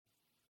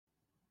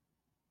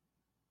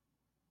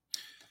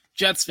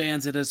Jets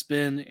fans, it has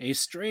been a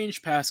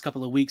strange past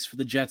couple of weeks for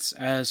the Jets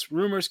as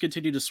rumors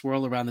continue to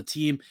swirl around the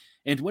team,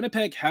 and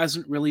Winnipeg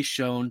hasn't really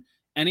shown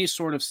any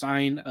sort of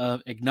sign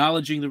of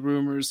acknowledging the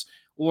rumors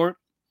or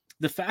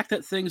the fact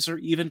that things are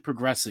even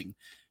progressing.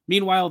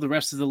 Meanwhile, the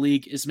rest of the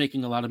league is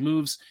making a lot of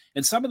moves,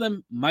 and some of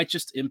them might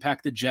just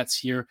impact the Jets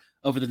here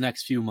over the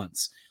next few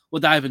months.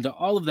 We'll dive into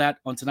all of that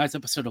on tonight's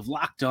episode of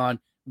Locked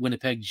On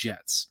Winnipeg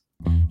Jets.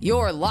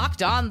 You're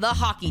Locked On the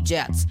Hockey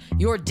Jets,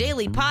 your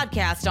daily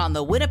podcast on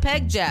the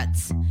Winnipeg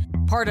Jets.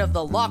 Part of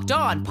the Locked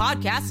On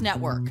Podcast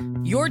Network,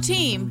 your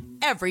team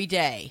every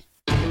day.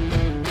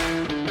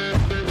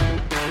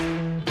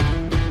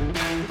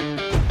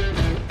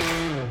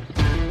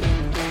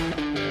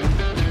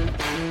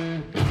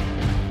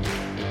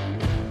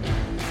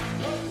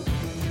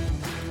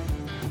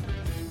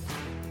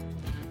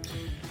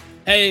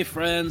 Hey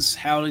friends,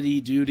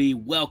 howdy doody.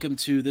 Welcome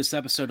to this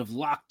episode of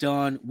Locked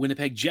On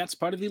Winnipeg Jets,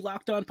 part of the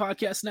Locked On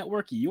Podcast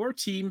Network, your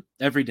team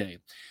every day.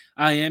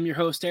 I am your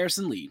host,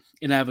 Harrison Lee,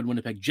 an avid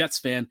Winnipeg Jets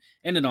fan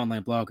and an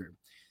online blogger.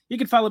 You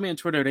can follow me on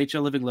Twitter at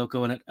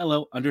HLLivingLoco and at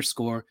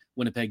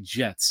LO_Winnipeg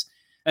Jets.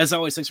 As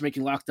always, thanks for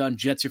making Locked On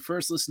Jets your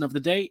first listen of the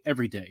day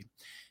every day.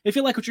 If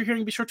you like what you're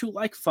hearing, be sure to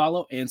like,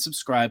 follow, and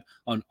subscribe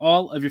on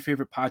all of your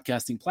favorite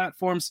podcasting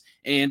platforms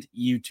and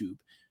YouTube.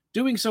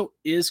 Doing so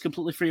is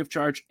completely free of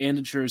charge and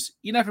ensures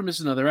you never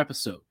miss another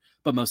episode.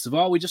 But most of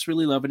all, we just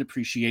really love and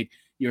appreciate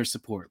your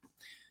support.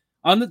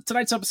 On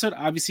tonight's episode,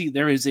 obviously,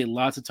 there is a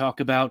lot to talk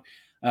about.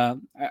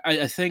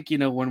 I think,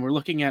 when we're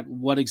looking at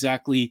what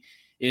exactly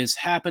is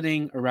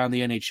happening around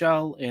the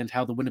NHL and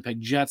how the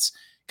Winnipeg Jets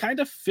kind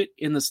of fit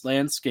in this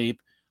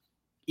landscape,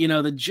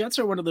 the Jets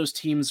are one of those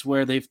teams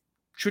where they've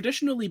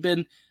traditionally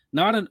been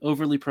not an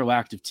overly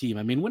proactive team.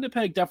 I mean,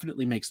 Winnipeg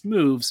definitely makes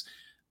moves,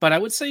 but I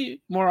would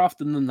say more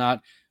often than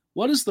not,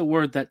 what is the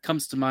word that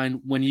comes to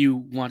mind when you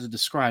want to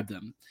describe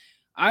them?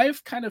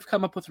 I've kind of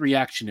come up with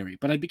reactionary,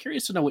 but I'd be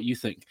curious to know what you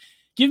think.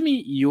 Give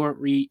me your,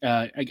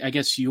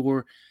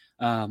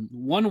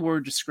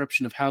 one-word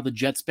description of how the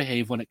Jets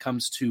behave when it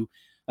comes to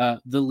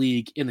the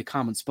league in the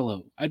comments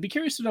below. I'd be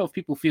curious to know if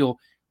people feel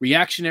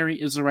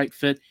reactionary is the right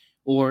fit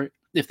or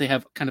if they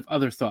have kind of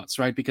other thoughts,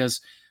 right?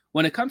 Because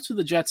when it comes to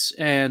the Jets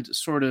and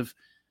sort of,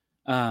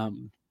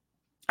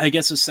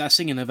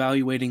 assessing and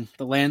evaluating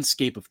the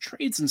landscape of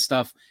trades and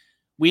stuff,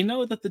 we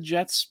know that the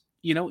Jets,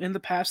 in the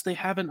past, they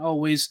haven't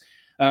always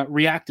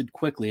reacted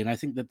quickly. And I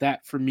think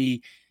that for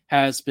me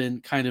has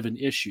been kind of an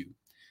issue.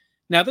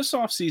 Now, this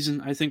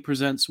offseason, I think,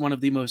 presents one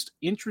of the most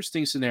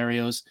interesting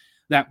scenarios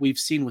that we've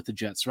seen with the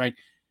Jets, right?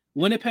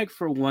 Winnipeg,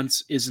 for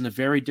once, is in a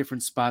very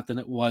different spot than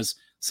it was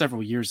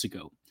several years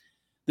ago.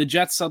 The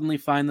Jets suddenly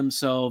find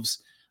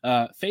themselves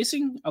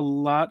facing a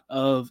lot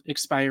of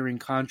expiring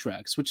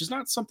contracts, which is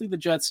not something the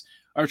Jets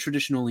are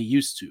traditionally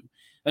used to,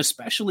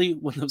 especially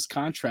when those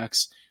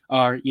contracts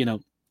are,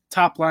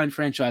 top-line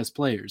franchise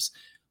players.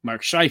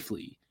 Mark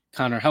Scheifele,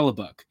 Connor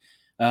Hellebuyck,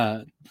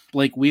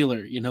 Blake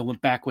Wheeler,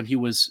 went back when he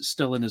was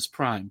still in his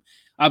prime.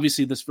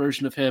 Obviously, this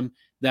version of him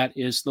that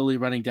is slowly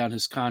running down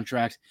his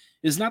contract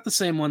is not the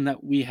same one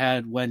that we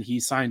had when he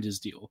signed his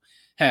deal.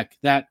 Heck,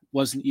 that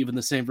wasn't even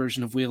the same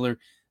version of Wheeler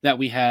that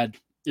we had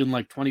in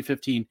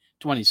 2015,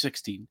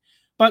 2016.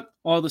 But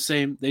all the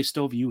same, they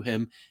still view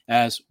him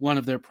as one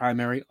of their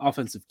primary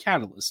offensive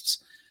catalysts.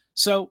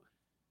 So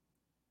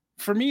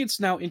for me, it's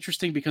now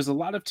interesting because a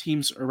lot of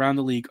teams around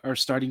the league are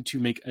starting to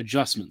make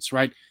adjustments,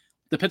 right?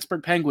 The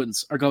Pittsburgh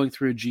Penguins are going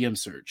through a GM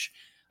search.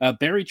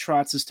 Barry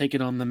Trotz has taken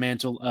on the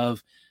mantle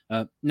of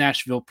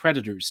Nashville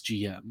Predators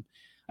GM.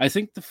 I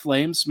think the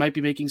Flames might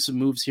be making some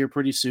moves here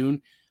pretty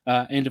soon.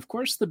 And of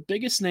course, the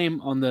biggest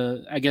name on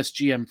the,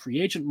 GM free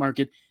agent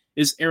market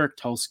is Eric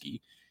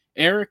Tulsky.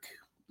 Eric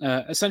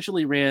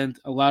essentially ran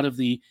a lot of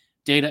the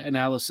data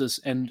analysis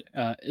and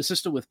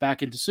assisted with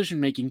back-end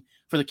decision-making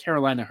for the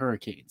Carolina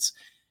Hurricanes.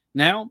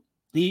 Now,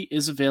 he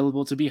is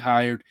available to be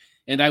hired,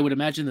 and I would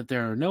imagine that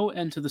there are no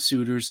end to the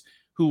suitors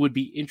who would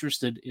be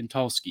interested in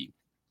Tulsky.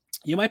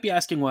 You might be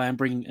asking why I'm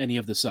bringing any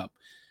of this up.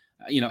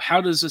 How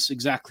does this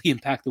exactly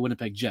impact the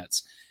Winnipeg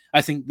Jets?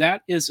 I think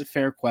that is a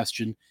fair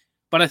question,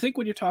 but I think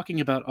when you're talking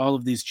about all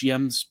of these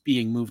GMs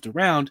being moved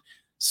around,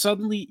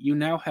 suddenly you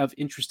now have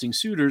interesting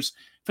suitors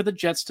for the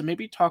Jets to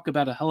maybe talk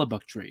about a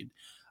Hellebuyck trade.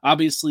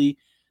 Obviously,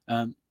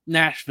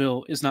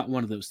 Nashville is not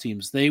one of those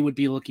teams. They would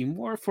be looking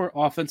more for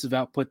offensive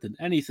output than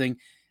anything.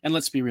 And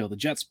let's be real, the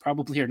Jets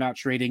probably are not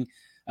trading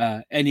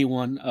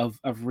anyone of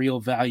real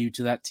value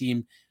to that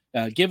team,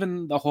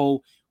 given the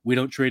whole we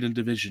don't trade in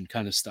division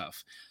kind of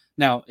stuff.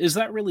 Now, is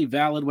that really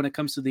valid when it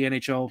comes to the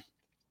NHL?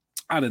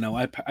 I don't know.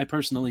 I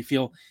personally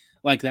feel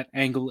like that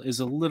angle is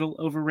a little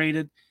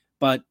overrated,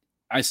 but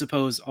I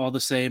suppose all the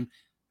same,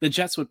 the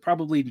Jets would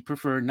probably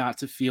prefer not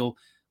to feel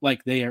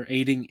like they are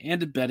aiding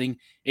and abetting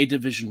a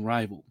division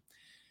rival.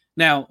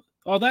 Now,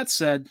 all that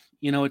said,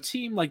 a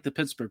team like the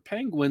Pittsburgh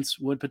Penguins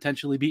would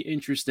potentially be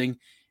interesting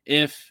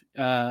if,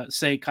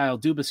 say, Kyle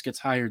Dubas gets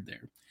hired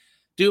there.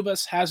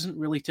 Dubas hasn't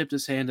really tipped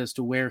his hand as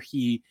to where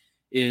he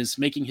is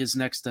making his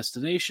next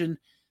destination,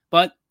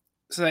 but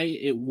say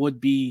it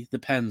would be the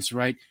Pens,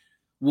 right?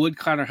 Would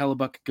Connor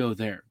Hellebuyck go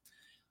there?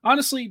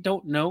 Honestly,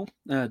 don't know.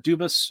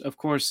 Dubas, of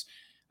course,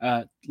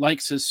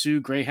 likes his Sioux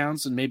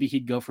Greyhounds, and maybe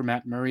he'd go for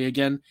Matt Murray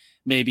again.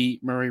 Maybe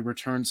Murray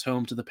returns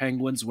home to the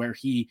Penguins, where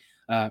he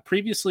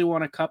previously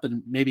won a cup,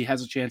 and maybe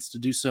has a chance to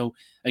do so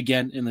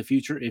again in the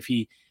future if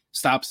he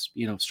stops,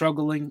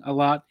 struggling a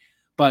lot.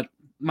 But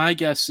my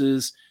guess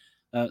is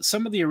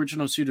some of the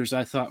original suitors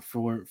I thought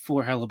for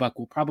Hellebuyck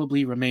will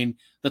probably remain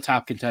the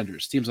top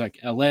contenders. Teams like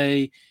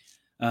LA.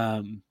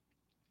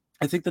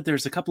 I think that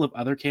there's a couple of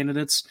other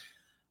candidates.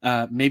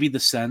 Maybe the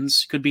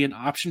Sens could be an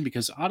option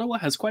because Ottawa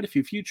has quite a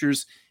few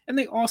futures, and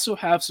they also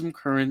have some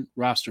current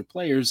roster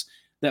players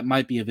that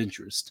might be of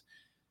interest.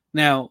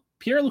 Now,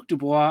 Pierre-Luc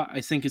Dubois, I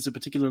think, is a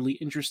particularly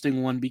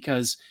interesting one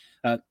because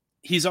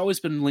he's always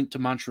been linked to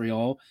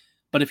Montreal.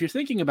 But if you're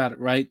thinking about it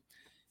right,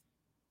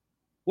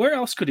 where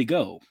else could he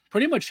go?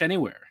 Pretty much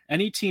anywhere.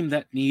 Any team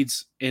that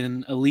needs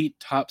an elite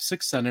top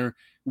six center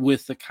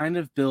with the kind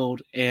of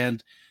build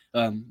and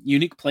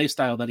unique play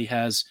style that he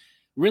has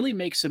really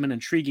makes him an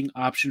intriguing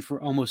option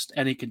for almost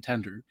any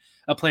contender.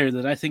 A player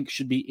that I think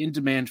should be in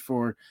demand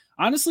for,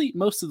 honestly,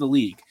 most of the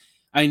league.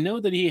 I know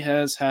that he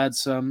has had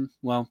some,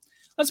 well,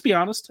 let's be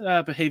honest,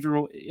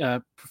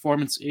 behavioral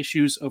performance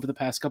issues over the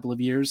past couple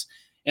of years,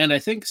 and I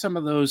think some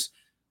of those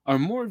are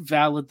more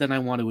valid than I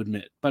want to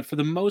admit. But for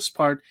the most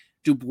part,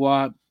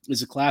 Dubois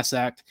is a class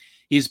act.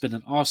 He's been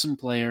an awesome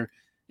player,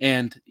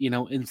 and,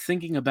 in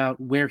thinking about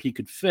where he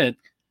could fit,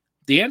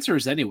 the answer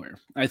is anywhere.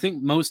 I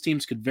think most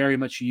teams could very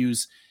much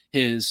use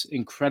his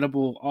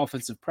incredible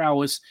offensive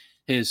prowess,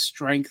 his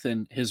strength,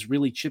 and his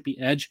really chippy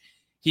edge.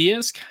 He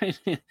is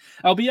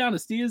I'll be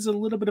honest, he is a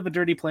little bit of a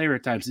dirty player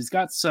at times. He's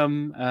got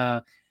some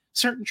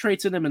certain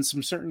traits in him and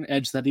some certain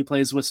edge that he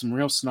plays with, some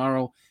real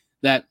snarl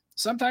that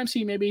sometimes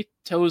he maybe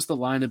toes the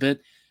line a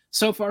bit.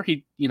 So far,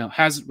 he,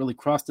 hasn't really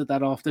crossed it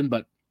that often,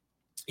 but,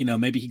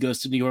 maybe he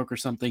goes to New York or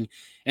something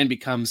and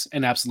becomes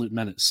an absolute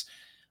menace.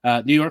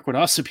 New York would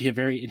also be a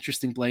very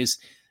interesting place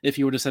if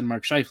you were to send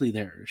Mark Scheifele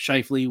there.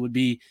 Scheifele would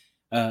be,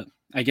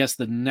 I guess,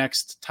 the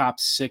next top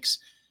six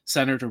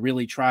center to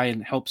really try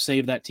and help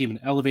save that team and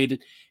elevate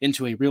it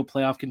into a real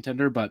playoff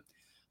contender. But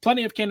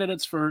plenty of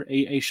candidates for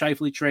a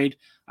Scheifele trade.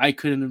 I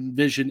could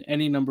envision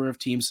any number of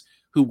teams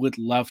who would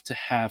love to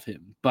have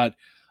him. But,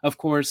 of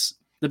course,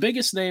 the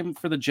biggest name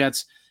for the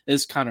Jets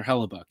is Connor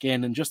Hellebuyck.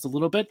 And in just a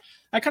little bit,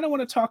 I kind of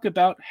want to talk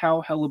about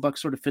how Hellebuyck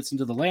sort of fits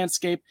into the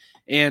landscape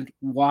and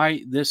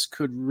why this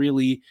could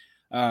really,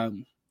 I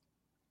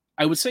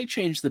would say,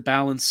 change the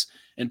balance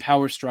and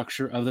power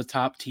structure of the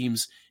top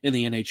teams in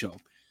the NHL.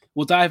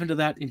 We'll dive into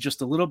that in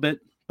just a little bit.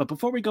 But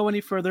before we go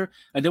any further,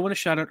 I do want to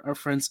shout out our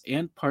friends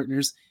and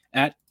partners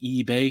at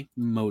eBay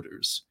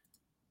Motors.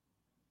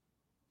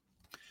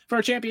 For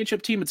our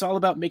championship team, it's all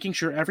about making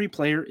sure every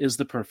player is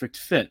the perfect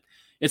fit.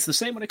 It's the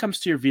same when it comes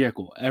to your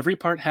vehicle. Every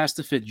part has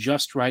to fit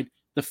just right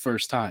the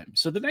first time.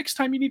 So the next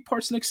time you need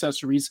parts and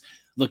accessories,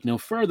 look no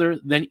further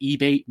than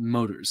eBay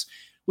Motors.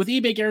 With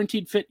eBay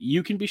Guaranteed Fit,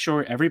 you can be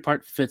sure every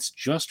part fits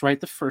just right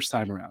the first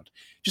time around.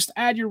 Just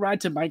add your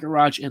ride to My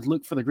Garage and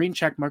look for the green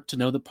check mark to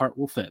know the part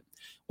will fit.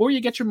 Or you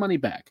get your money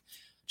back.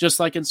 Just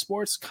like in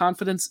sports,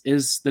 confidence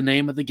is the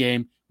name of the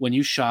game when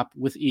you shop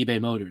with eBay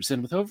Motors.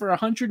 And with over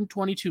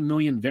 122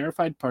 million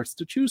verified parts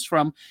to choose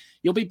from,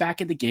 you'll be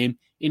back in the game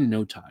in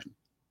no time.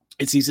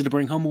 It's easy to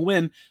bring home a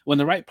win when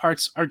the right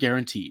parts are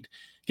guaranteed.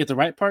 Get the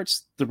right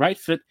parts, the right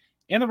fit,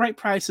 and the right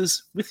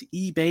prices with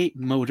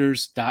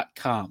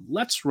ebaymotors.com.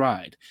 Let's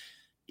ride.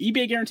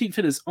 eBay Guaranteed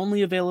Fit is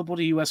only available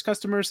to U.S.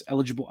 customers.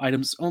 Eligible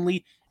items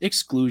only.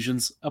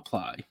 Exclusions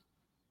apply.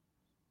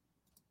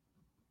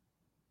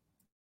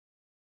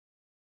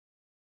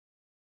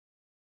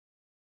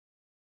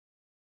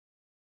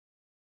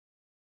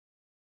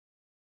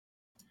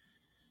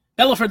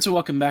 Hello, friends, and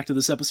welcome back to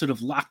this episode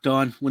of Locked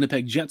On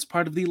Winnipeg Jets,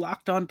 part of the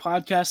Locked On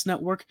Podcast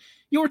Network,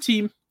 your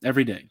team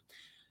every day.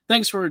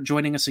 Thanks for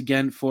joining us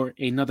again for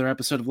another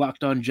episode of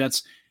Locked On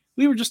Jets.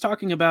 We were just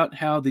talking about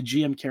how the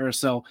GM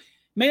carousel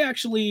may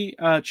actually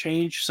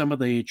change some of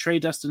the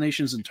trade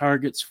destinations and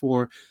targets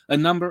for a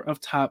number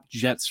of top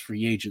Jets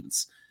free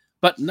agents,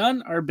 but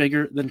none are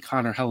bigger than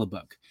Connor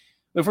Hellebuyck.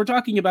 If we're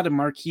talking about a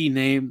marquee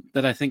name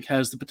that I think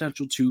has the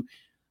potential to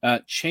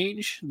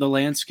change the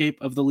landscape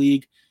of the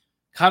league,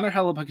 Connor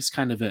Hellebuyck is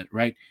kind of it,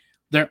 right?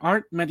 There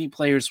aren't many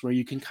players where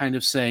you can kind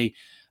of say,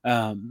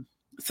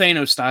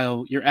 Thanos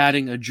style, you're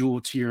adding a jewel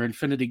to your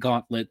infinity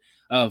gauntlet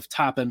of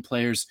top-end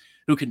players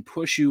who can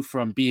push you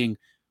from being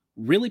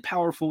really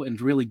powerful and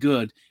really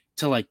good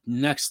to like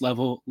next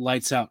level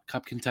lights out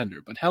cup contender.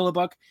 But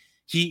Hellebuyck,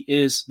 he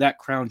is that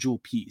crown jewel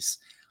piece.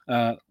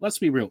 Let's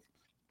be real.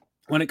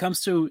 When it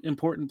comes to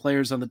important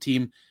players on the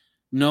team,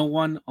 no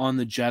one on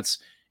the Jets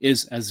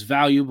is as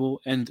valuable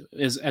and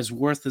is as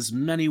worth as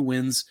many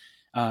wins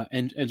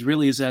and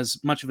really is as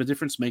much of a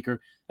difference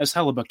maker as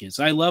Hellebuyck is.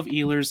 I love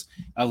Ehlers.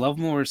 I love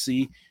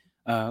Morrissey.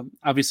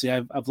 Obviously,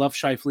 I've loved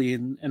Scheifele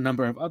and a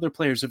number of other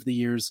players over the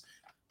years,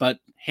 but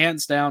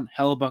hands down,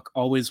 Hellebuyck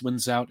always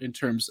wins out in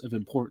terms of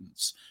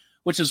importance,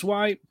 which is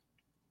why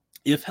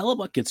if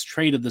Hellebuyck gets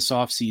traded this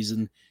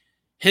offseason,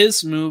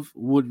 his move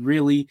would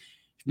really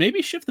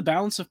maybe shift the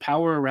balance of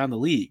power around the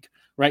league,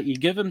 right? You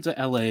give him to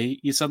LA,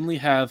 you suddenly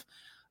have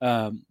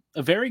a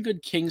very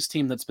good Kings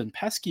team that's been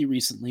pesky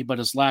recently, but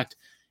has lacked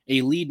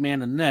a lead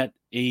man in net,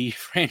 a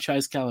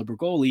franchise caliber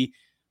goalie.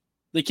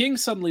 The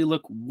Kings suddenly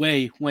look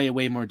way, way,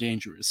 way more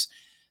dangerous.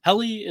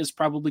 Helly is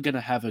probably going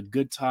to have a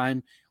good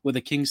time with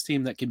a Kings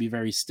team that can be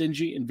very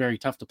stingy and very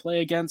tough to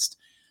play against.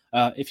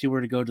 If you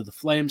were to go to the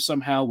Flames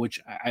somehow, which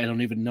I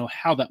don't even know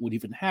how that would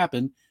even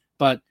happen,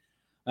 but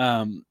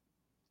um,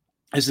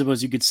 I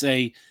suppose you could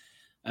say,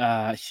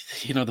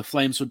 the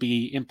Flames would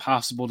be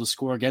impossible to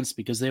score against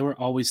because they were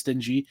always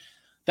stingy.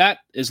 That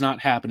is not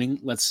happening.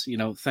 Let's,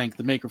 thank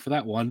the maker for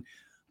that one.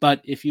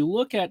 But if you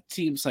look at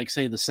teams like,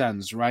 say, the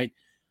Sens, right?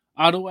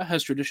 Ottawa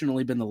has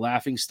traditionally been the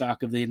laughing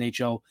stock of the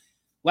NHL.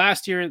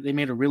 Last year, they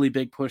made a really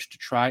big push to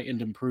try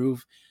and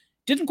improve.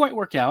 Didn't quite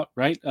work out,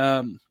 right?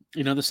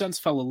 The Sens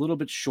fell a little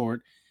bit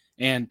short.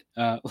 And,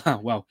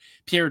 well,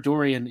 Pierre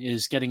Dorian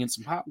is getting in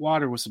some hot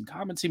water with some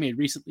comments he made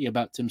recently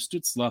about Tim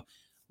Stützle.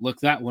 Look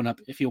that one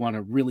up if you want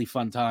a really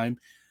fun time.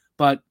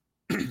 But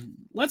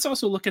let's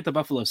also look at the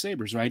Buffalo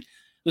Sabres, right?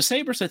 The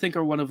Sabres, I think,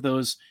 are one of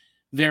those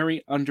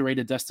very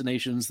underrated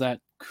destinations that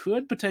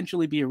could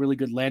potentially be a really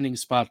good landing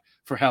spot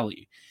for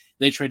Helly.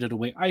 They traded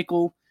away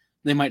Eichel.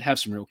 They might have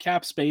some real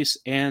cap space,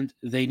 and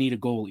they need a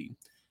goalie.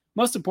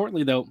 Most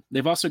importantly, though,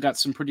 they've also got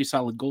some pretty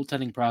solid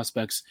goaltending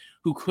prospects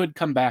who could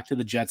come back to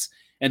the Jets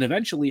and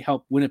eventually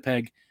help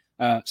Winnipeg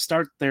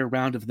start their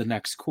round of the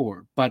next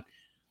core. But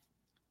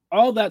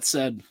all that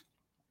said,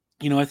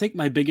 I think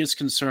my biggest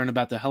concern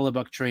about the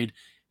Hellebuyck trade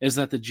is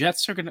that the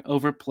Jets are going to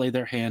overplay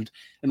their hand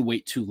and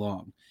wait too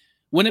long.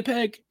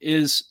 Winnipeg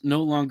is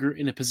no longer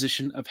in a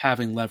position of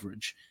having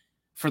leverage.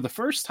 For the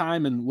first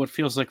time in what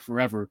feels like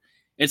forever,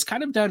 it's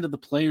kind of down to the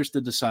players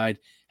to decide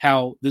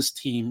how this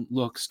team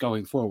looks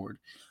going forward.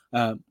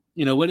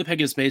 Winnipeg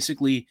has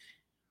basically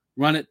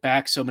run it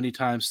back so many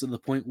times to the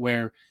point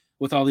where,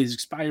 with all these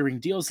expiring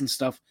deals and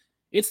stuff,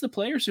 it's the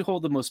players who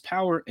hold the most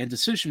power and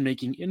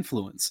decision-making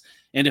influence.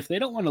 And if they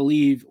don't want to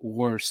leave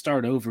or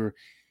start over,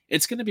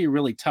 it's going to be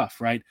really tough,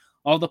 right?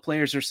 All the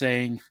players are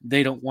saying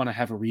they don't want to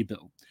have a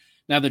rebuild.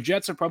 Now, the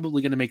Jets are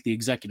probably going to make the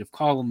executive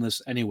call on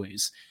this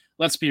anyways.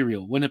 Let's be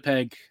real.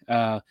 Winnipeg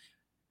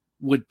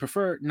would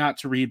prefer not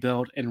to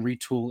rebuild and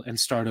retool and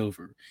start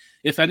over.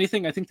 If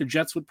anything, I think the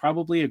Jets would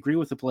probably agree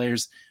with the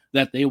players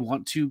that they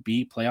want to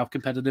be playoff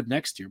competitive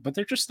next year, but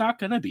they're just not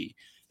going to be.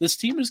 This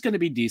team is going to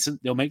be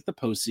decent. They'll make the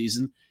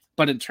postseason,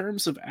 but in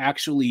terms of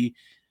actually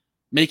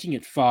making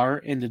it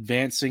far and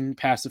advancing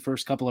past the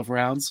first couple of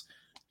rounds,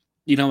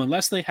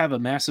 unless they have a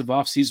massive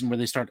offseason where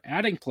they start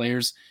adding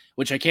players,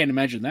 which I can't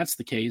imagine that's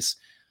the case,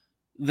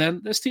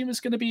 then this team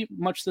is going to be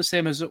much the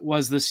same as it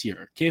was this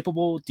year.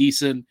 Capable,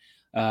 decent,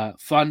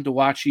 fun to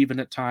watch even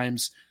at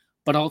times,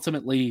 but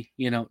ultimately,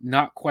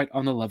 not quite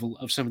on the level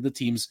of some of the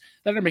teams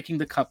that are making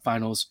the Cup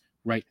finals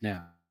right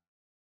now.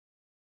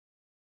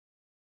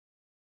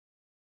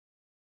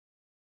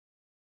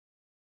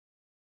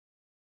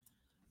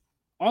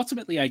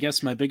 Ultimately, I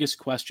guess my biggest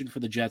question for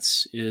the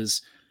Jets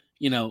is,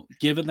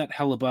 given that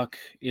Hellebuyck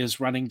is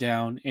running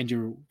down and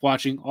you're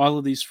watching all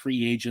of these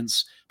free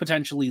agents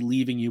potentially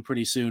leaving you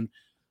pretty soon,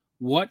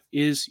 what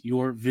is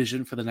your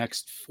vision for the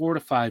next 4 to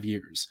 5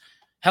 years?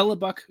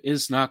 Hellebuyck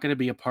is not going to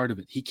be a part of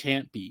it. He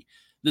can't be.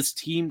 This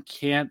team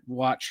can't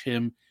watch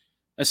him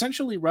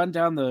essentially run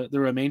down the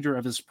remainder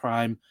of his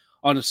prime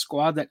on a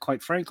squad that,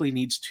 quite frankly,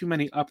 needs too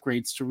many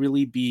upgrades to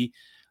really be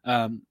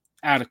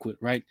adequate,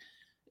 right?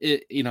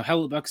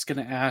 Hellebuyck's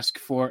going to ask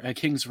for a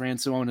king's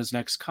ransom on his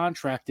next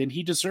contract, and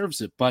he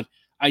deserves it. But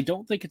I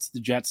don't think it's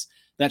the Jets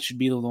that should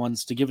be the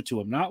ones to give it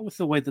to him, not with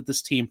the way that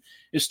this team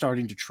is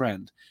starting to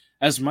trend.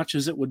 As much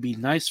as it would be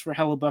nice for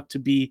Hellebuyck to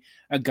be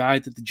a guy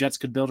that the Jets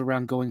could build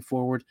around going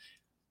forward,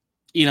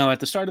 at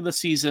the start of the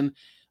season,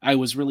 I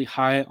was really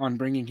high on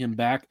bringing him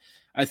back.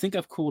 I think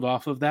I've cooled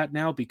off of that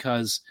now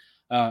because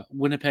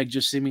Winnipeg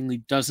just seemingly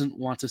doesn't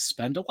want to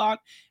spend a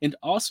lot and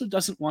also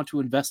doesn't want to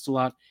invest a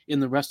lot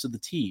in the rest of the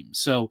team.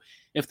 So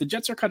if the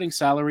Jets are cutting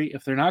salary,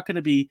 if they're not going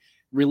to be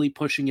really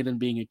pushing it and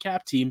being a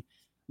cap team,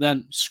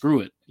 then screw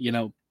it.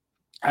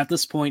 At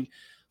this point,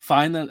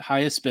 find the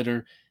highest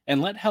bidder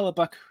and let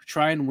Hellebuyck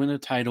try and win a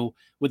title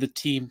with a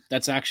team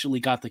that's actually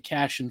got the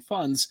cash and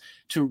funds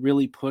to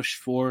really push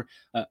for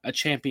a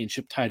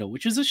championship title,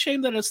 which is a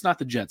shame that it's not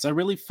the Jets. I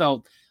really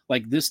felt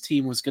like this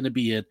team was going to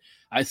be it.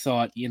 I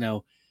thought,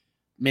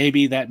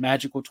 maybe that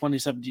magical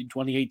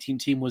 2017-2018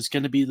 team was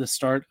going to be the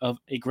start of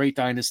a great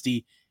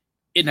dynasty.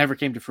 It never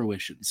came to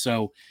fruition.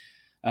 So,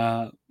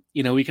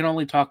 we can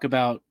only talk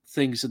about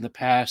things in the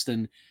past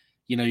and,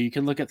 you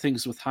can look at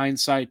things with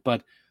hindsight,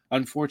 but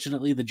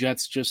unfortunately, the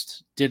Jets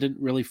just didn't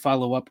really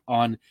follow up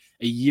on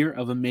a year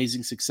of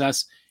amazing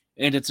success,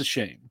 and it's a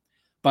shame.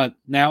 But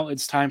now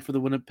it's time for the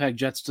Winnipeg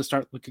Jets to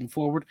start looking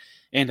forward,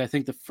 and I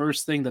think the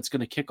first thing that's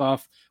going to kick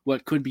off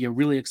what could be a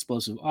really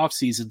explosive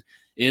offseason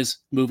is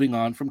moving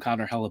on from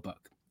Connor Hellebuyck.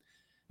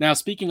 Now,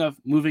 speaking of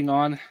moving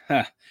on,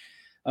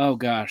 oh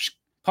gosh,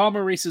 Paul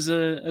Maurice is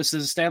a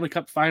Stanley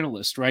Cup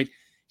finalist, right?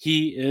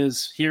 He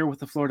is here with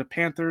the Florida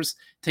Panthers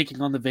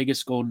taking on the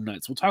Vegas Golden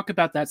Knights. We'll talk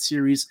about that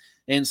series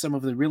and some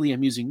of the really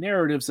amusing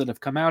narratives that have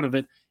come out of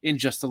it in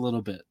just a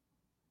little bit.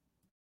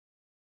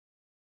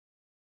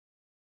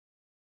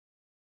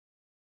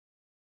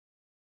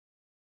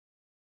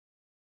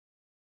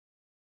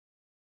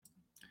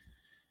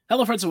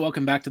 Hello, friends, and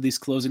welcome back to these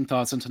closing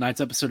thoughts on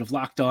tonight's episode of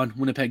Locked On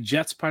Winnipeg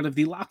Jets, part of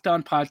the Locked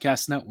On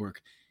Podcast Network,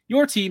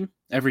 your team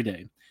every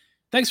day.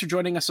 Thanks for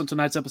joining us on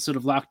tonight's episode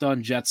of Locked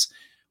On Jets.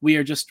 We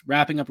are just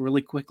wrapping up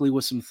really quickly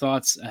with some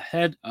thoughts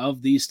ahead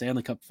of the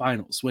Stanley Cup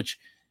Finals, which,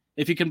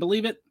 if you can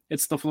believe it,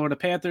 it's the Florida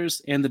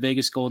Panthers and the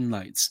Vegas Golden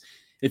Knights.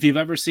 If you've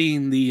ever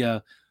seen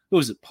the,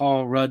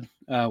 Paul Rudd,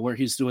 where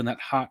he's doing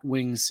that Hot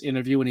Wings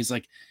interview, and he's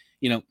like,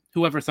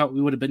 whoever thought we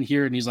would have been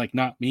here, and he's like,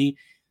 not me.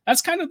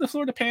 That's kind of the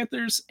Florida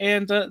Panthers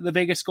and the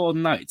Vegas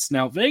Golden Knights.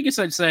 Now, Vegas,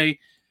 I'd say,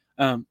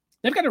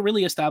 they've got a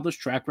really established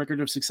track record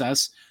of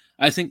success.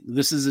 I think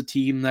this is a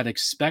team that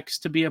expects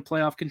to be a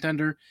playoff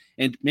contender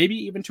and maybe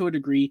even to a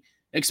degree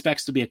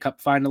expects to be a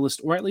cup finalist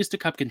or at least a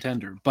cup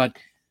contender. But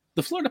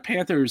the Florida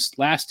Panthers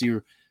last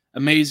year,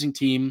 amazing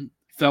team,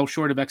 fell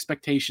short of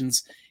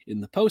expectations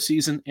in the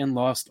postseason and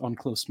lost on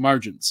close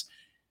margins.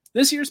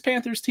 This year's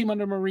Panthers team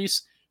under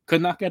Maurice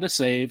could not get a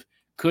save,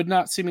 could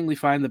not seemingly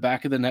find the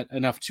back of the net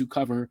enough to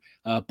cover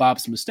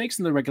Bob's mistakes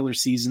in the regular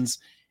seasons,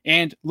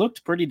 and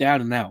looked pretty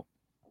down and out.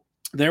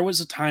 There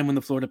was a time when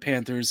the Florida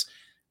Panthers,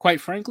 quite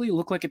frankly,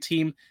 looked like a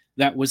team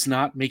that was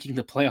not making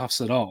the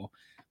playoffs at all.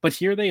 But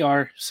here they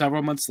are,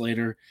 several months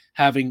later,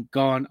 having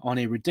gone on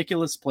a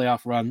ridiculous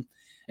playoff run,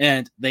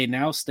 and they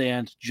now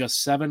stand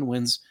just 7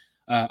 wins,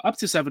 up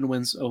to 7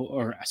 wins,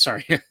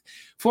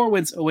 4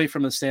 wins away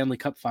from the Stanley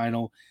Cup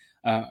Final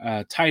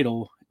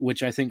title,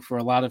 which I think for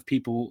a lot of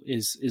people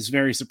is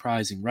very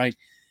surprising, right?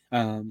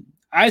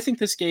 I think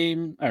this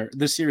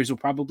series will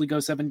probably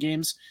go 7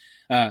 games.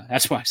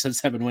 That's why I said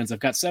 7 wins. I've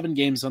got 7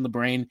 games on the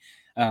brain.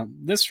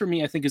 This, for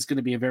me, I think is going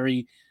to be a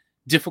very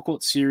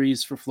difficult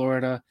series for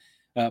Florida.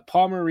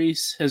 Paul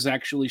Maurice has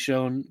actually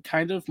shown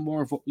kind of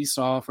more of what we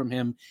saw from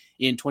him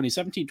in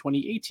 2017,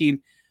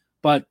 2018,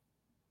 but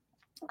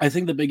I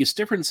think the biggest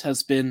difference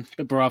has been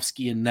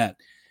Bobrovsky in net.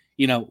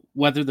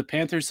 Whether the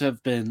Panthers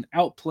have been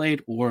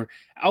outplayed or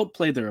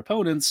outplayed their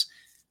opponents,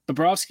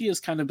 Bobrovsky has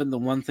kind of been the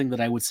one thing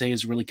that I would say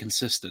is really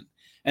consistent.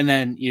 And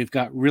then you've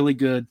got really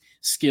good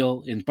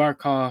skill in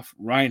Barkov,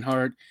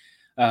 Reinhart,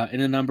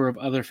 and a number of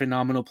other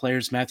phenomenal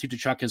players. Matthew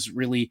Tkachuk has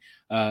really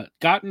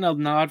gotten a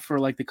nod for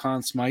like the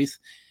Conn Smythe.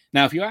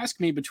 Now, if you ask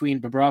me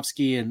between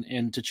Bobrovsky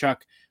and Tkachuk,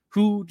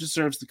 who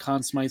deserves the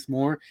Conn Smythe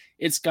more,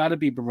 it's got to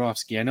be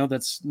Bobrovsky. I know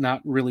that's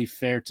not really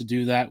fair to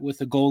do that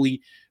with a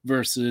goalie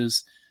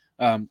versus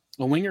a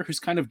winger who's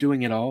kind of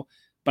doing it all.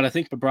 But I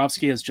think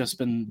Bobrovsky has just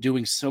been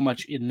doing so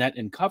much in net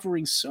and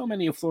covering so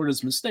many of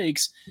Florida's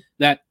mistakes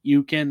that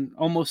you can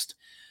almost,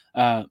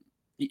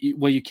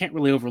 you can't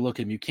really overlook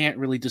him. You can't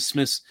really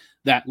dismiss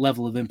that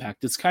level of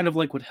impact. It's kind of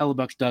like what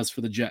Hellebuyck does for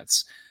the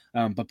Jets.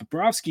 But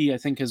Bobrovsky, I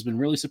think, has been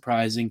really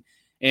surprising.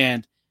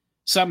 And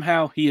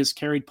somehow he has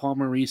carried Paul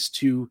Maurice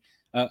to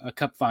a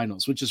Cup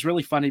Finals, which is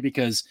really funny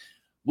because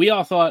we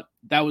all thought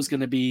that was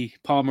going to be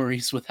Paul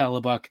Maurice with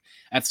Hellebuyck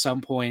at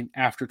some point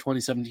after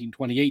 2017,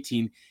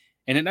 2018,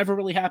 and it never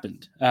really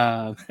happened.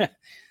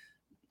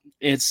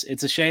 It's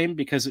a shame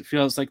because it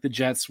feels like the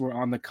Jets were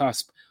on the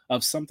cusp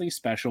of something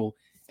special,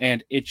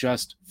 and it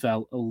just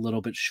fell a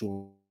little bit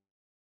short.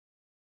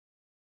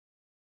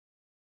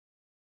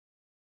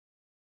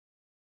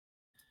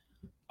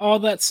 All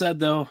that said,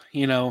 though,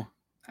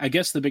 I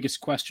guess the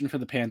biggest question for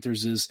the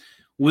Panthers is,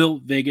 will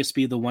Vegas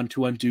be the one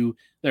to undo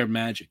their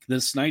magic?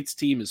 This Knights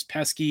team is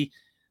pesky,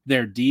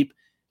 they're deep,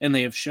 and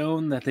they have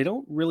shown that they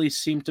don't really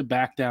seem to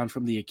back down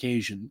from the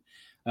occasion.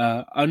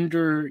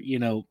 Under,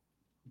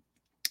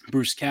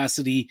 Bruce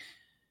Cassidy,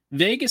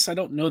 Vegas, I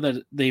don't know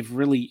that they've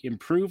really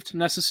improved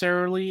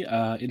necessarily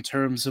in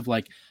terms of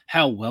like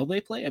how well they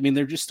play. I mean,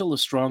 they're just still a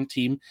strong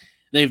team.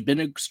 They've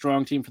been a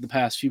strong team for the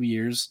past few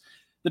years.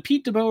 The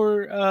Pete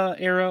DeBoer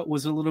era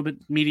was a little bit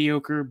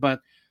mediocre, but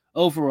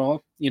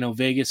overall,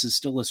 Vegas is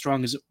still as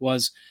strong as it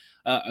was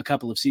a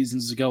couple of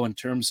seasons ago in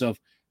terms of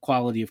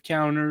quality of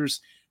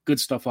counters, good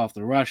stuff off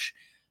the rush.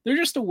 They're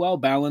just a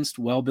well-balanced,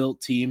 well-built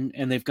team,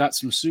 and they've got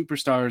some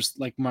superstars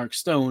like Mark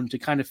Stone to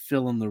kind of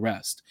fill in the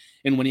rest.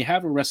 And when you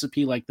have a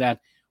recipe like that,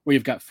 where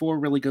you've got 4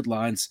 really good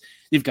lines,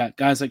 you've got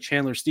guys like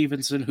Chandler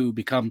Stevenson who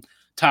become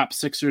top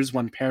sixers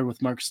when paired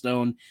with Mark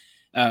Stone.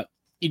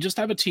 You just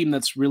have a team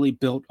that's really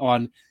built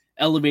on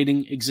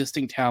elevating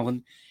existing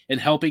talent and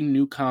helping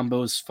new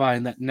combos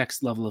find that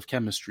next level of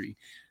chemistry.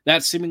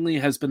 That seemingly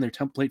has been their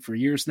template for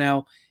years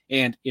now,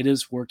 and it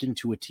is working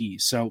to a T.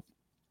 So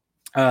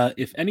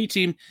if any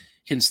team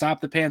can stop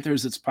the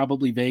Panthers, it's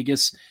probably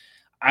Vegas.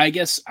 I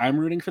guess I'm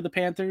rooting for the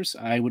Panthers.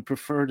 I would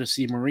prefer to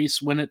see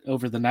Maurice win it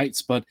over the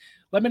Knights, but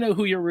let me know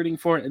who you're rooting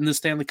for in the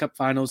Stanley Cup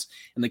Finals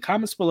in the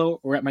comments below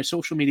or at my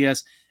social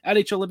medias at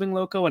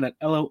HLivingLoco and at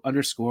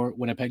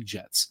LO_Winnipeg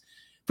Jets.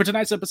 For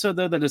tonight's episode,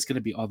 though, that is going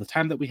to be all the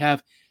time that we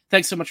have.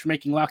 Thanks so much for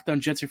making Locked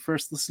On Jets your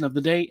first listen of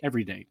the day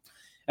every day.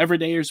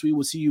 Everydayers, we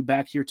will see you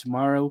back here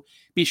tomorrow.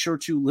 Be sure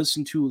to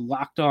listen to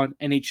Locked On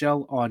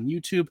NHL on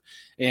YouTube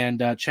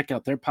and check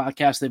out their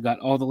podcast. They've got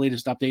all the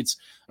latest updates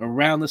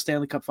around the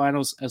Stanley Cup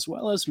Finals, as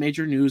well as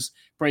major news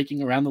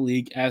breaking around the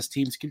league as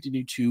teams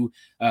continue to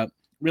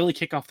really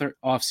kick off their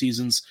off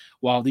seasons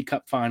while the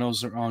Cup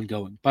Finals are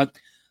ongoing. But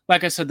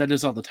like I said, that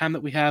is all the time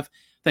that we have.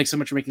 Thanks so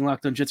much for making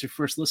Locked On Jets your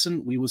first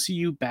listen. We will see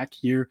you back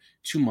here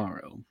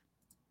tomorrow.